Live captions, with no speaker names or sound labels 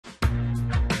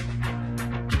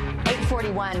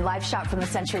6:41, live shot from the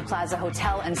Century Plaza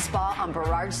Hotel and Spa on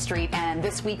Burrard Street. And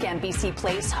this weekend, BC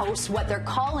Place hosts what they're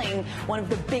calling one of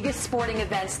the biggest sporting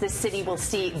events this city will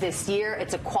see this year.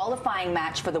 It's a qualifying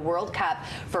match for the World Cup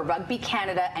for Rugby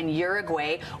Canada and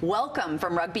Uruguay. Welcome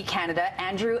from Rugby Canada,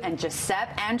 Andrew and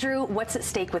Giuseppe. Andrew, what's at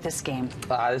stake with this game?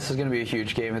 This is going to be a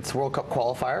huge game. It's a World Cup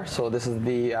qualifier, so this is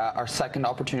the our second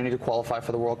opportunity to qualify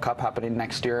for the World Cup happening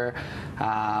next year.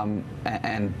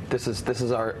 And this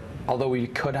is our. Although we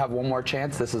could have one more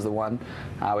chance, this is the one.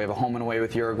 We have a home and away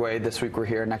with Uruguay. This week we're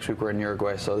here, next week we're in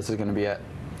Uruguay, so this is going to be it.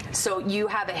 So you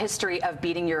have a history of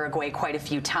beating Uruguay quite a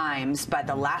few times, but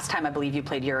the last time I believe you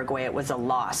played Uruguay, it was a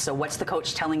loss. So what's the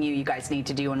coach telling you guys need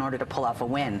to do in order to pull off a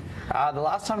win? The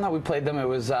last time that we played them, it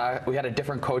was we had a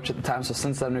different coach at the time. So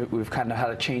since then, we've kind of had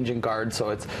a change in guard.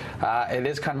 So it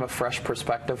is kind of a fresh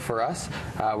perspective for us.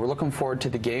 We're looking forward to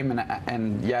the game,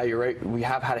 and yeah, you're right. We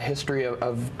have had a history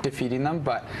of defeating them,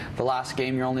 but the last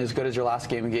game, you're only as good as your last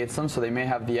game against them. So they may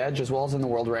have the edge, as well as in the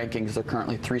world rankings. They're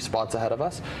currently 3 spots ahead of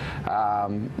us.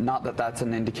 Not that that's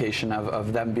an indication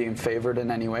of them being favored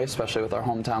in any way, especially with our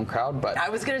hometown crowd. But I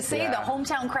was going to say, yeah, the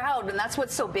hometown crowd, and that's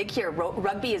what's so big here.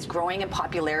 Rugby is growing in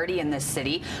popularity in this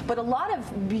city, but a lot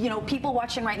of people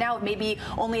watching right now have maybe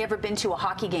only ever been to a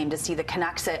hockey game to see the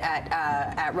Canucks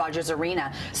at Rogers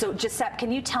Arena. So Giuseppe,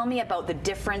 can you tell me about the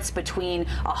difference between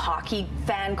a hockey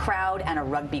fan crowd and a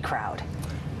rugby crowd?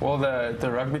 Well,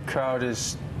 the rugby crowd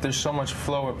is, there's so much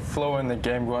flow in the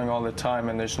game going all the time,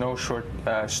 and there's no short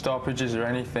stoppages or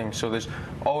anything, so there's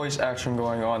always action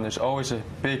going on. There's always a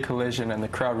big collision, and the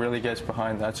crowd really gets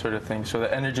behind that sort of thing. So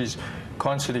the energy's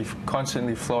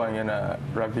constantly flowing in a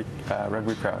rugby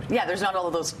crowd. Yeah, there's not all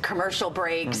of those commercial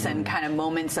breaks and kind of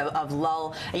moments of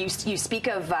lull. You speak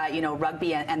of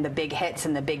rugby and the big hits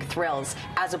and the big thrills.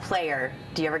 As a player,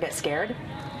 do you ever get scared?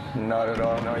 Not at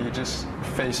all. No, you just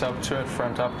face up to it,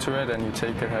 front up to it, and you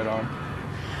take it head on.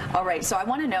 All right, so I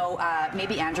want to know,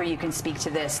 maybe Andrew, you can speak to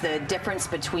this, the difference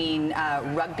between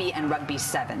rugby and rugby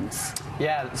sevens.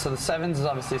 Yeah, so the sevens is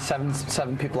obviously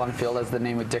seven people on field, as the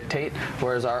name would dictate,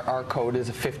 whereas our code is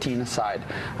a 15 aside.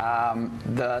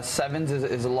 The sevens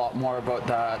is a lot more about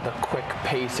the quick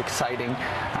pace, exciting,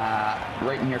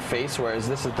 right in your face, whereas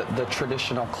this is the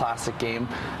traditional classic game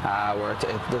where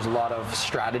there's a lot of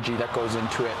strategy that goes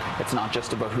into it. It's not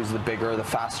just about who's the bigger, the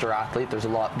faster athlete. There's a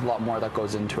lot more that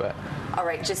goes into it. All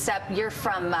right, Giuseppe, you're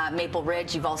from Maple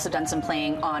Ridge. You've also done some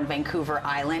playing on Vancouver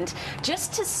Island.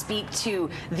 Just to speak to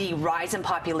the rise in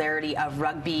popularity of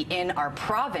rugby in our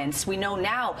province, we know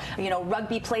now,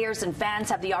 rugby players and fans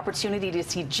have the opportunity to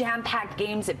see jam-packed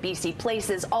games at BC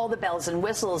Places, all the bells and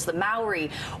whistles, the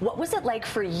Maori. What was it like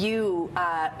for you,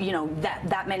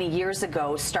 that many years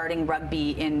ago, starting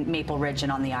rugby in Maple Ridge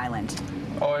and on the island?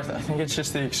 Oh, I think it's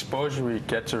just the exposure we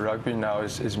get to rugby now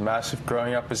is massive.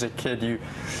 Growing up as a kid,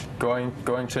 going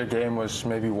to a game was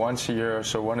maybe once a year or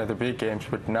so, one of the big games,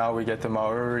 but now we get the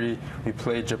Maori. We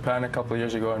played Japan a couple of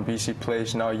years ago in BC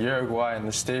Place, now Uruguay, and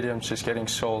the stadium's just getting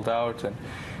sold out.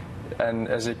 And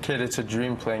as a kid, it's a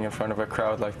dream playing in front of a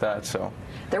crowd like that. So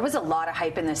there was a lot of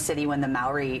hype in the city when the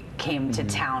Maori came to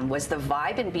town. Was the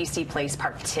vibe in BC Place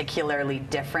particularly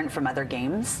different from other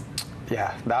games?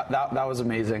 Yeah, that was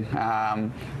amazing.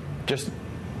 Just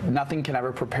nothing can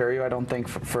ever prepare you, I don't think,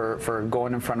 for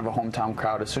going in front of a hometown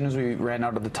crowd. As soon as we ran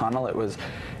out of the tunnel, it was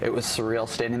surreal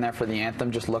standing there for the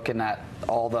anthem, just looking at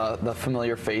all the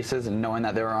familiar faces and knowing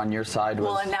that they were on your side.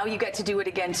 Well, and now you get to do it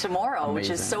again tomorrow, amazing, which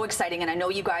is so exciting. And I know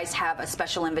you guys have a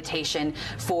special invitation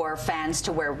for fans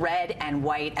to wear red and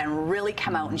white and really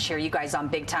come out and cheer you guys on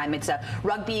big time. It's a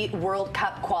Rugby World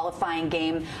Cup qualifying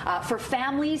game. For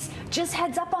families, just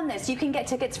heads up on this. You can get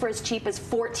tickets for as cheap as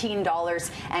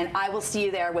 $14, and I will see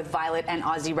you there with Violet and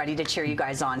Ozzy ready to cheer you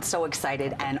guys on. So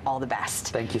excited, and all the best.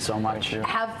 Thank you so much.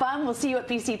 Have fun. We'll see you at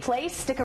BC Place. Stick around.